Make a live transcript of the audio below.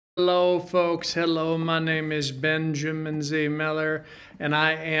Hello folks, hello, my name is Benjamin Z. Miller and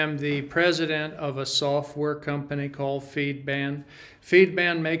I am the president of a software company called Feedban.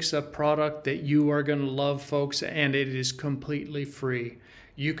 Feedban makes a product that you are going to love, folks, and it is completely free.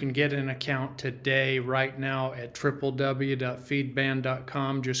 You can get an account today, right now, at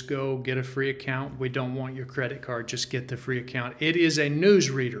www.feedban.com. Just go get a free account. We don't want your credit card, just get the free account. It is a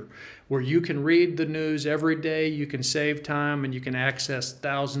news reader where you can read the news every day, you can save time, and you can access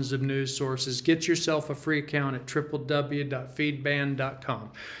thousands of news sources. Get yourself a free account at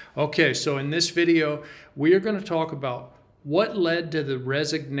www.feedban.com. Okay, so in this video, we are going to talk about what led to the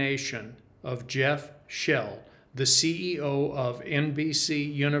resignation of Jeff Shell, the CEO of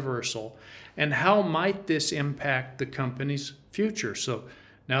NBCUniversal, and how might this impact the company's future. So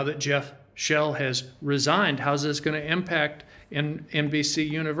now that Jeff Shell has resigned, how's this going to impact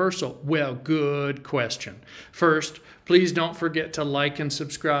NBCUniversal? Well, good question. First, please don't forget to like and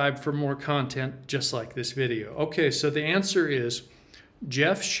subscribe for more content just like this video. Okay, so the answer is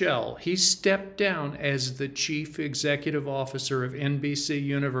Jeff Shell. He stepped down as the chief executive officer of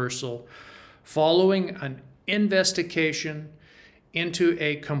NBCUniversal following an investigation into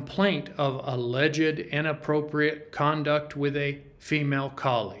a complaint of alleged inappropriate conduct with a female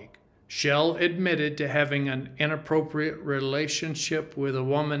colleague. Shell admitted to having an inappropriate relationship with a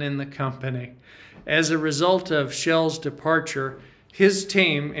woman in the company. As a result of Shell's departure, his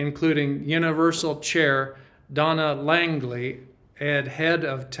team, including Universal Chair Donna Langley and Head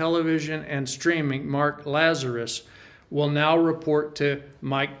of Television and Streaming Mark Lazarus, will now report to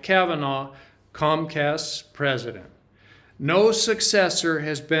Mike Cavanagh, Comcast's president. No successor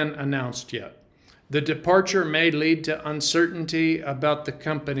has been announced yet. The departure may lead to uncertainty about the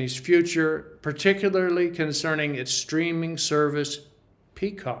company's future, particularly concerning its streaming service,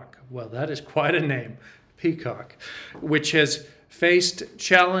 Peacock. Well, that is quite a name, Peacock, which has faced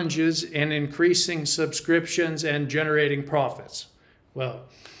challenges in increasing subscriptions and generating profits. Well,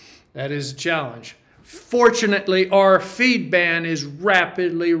 that is a challenge. Fortunately, our Feedban is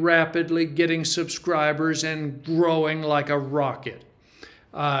rapidly getting subscribers and growing like a rocket.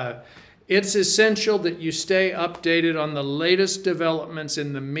 It's essential that you stay updated on the latest developments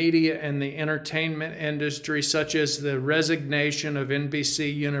in the media and the entertainment industry, such as the resignation of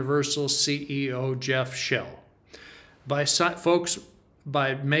NBCUniversal CEO Jeff Shell. Folks,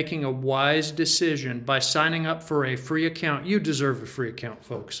 by making a wise decision, by signing up for a free account, you deserve a free account,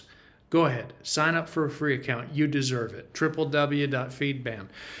 folks. Go ahead, sign up for a free account. You deserve it. www.feedban.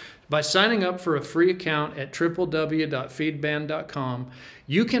 By signing up for a free account at www.feedban.com,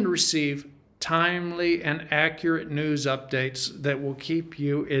 you can receive timely and accurate news updates that will keep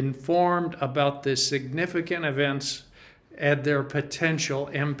you informed about the significant events and their potential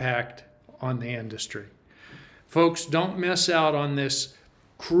impact on the industry. Folks, don't miss out on this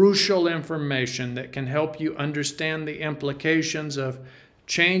crucial information that can help you understand the implications of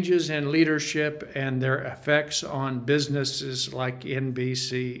changes in leadership and their effects on businesses like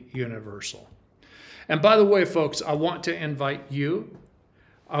NBCUniversal. And by the way, folks, I want to invite you.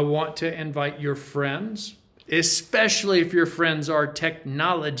 I want to invite your friends, especially if your friends are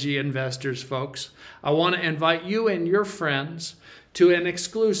technology investors, folks. I want to invite you and your friends to an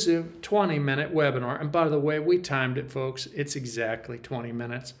exclusive 20-minute webinar. And by the way, we timed it, folks. It's exactly 20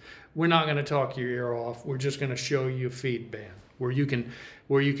 minutes. We're not going to talk your ear off. We're just going to show you Feedban, where you can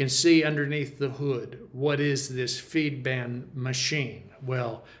see underneath the hood, what is this Feedban machine?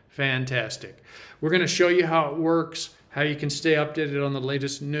 Well, fantastic. We're going to show you how it works, how you can stay updated on the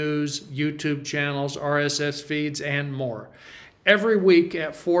latest news, YouTube channels, RSS feeds, and more. Every week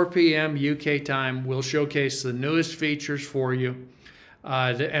at 4 p.m. UK time, we'll showcase the newest features for you,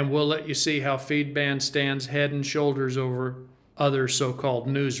 and we'll let you see how Feedban stands head and shoulders over other so-called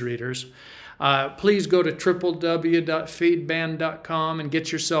news readers. Please go to www.feedban.com and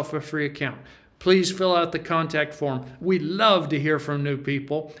get yourself a free account. Please fill out the contact form. We love to hear from new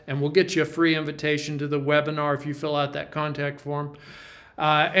people, and we'll get you a free invitation to the webinar if you fill out that contact form.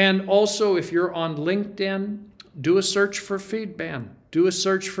 And also, if you're on LinkedIn, do a search for Feedban. Do a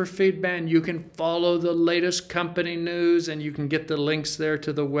search for Feedban. You can follow the latest company news, and you can get the links there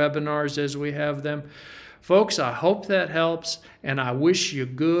to the webinars as we have them. Folks, I hope that helps, and I wish you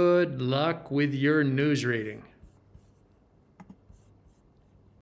good luck with your news reading.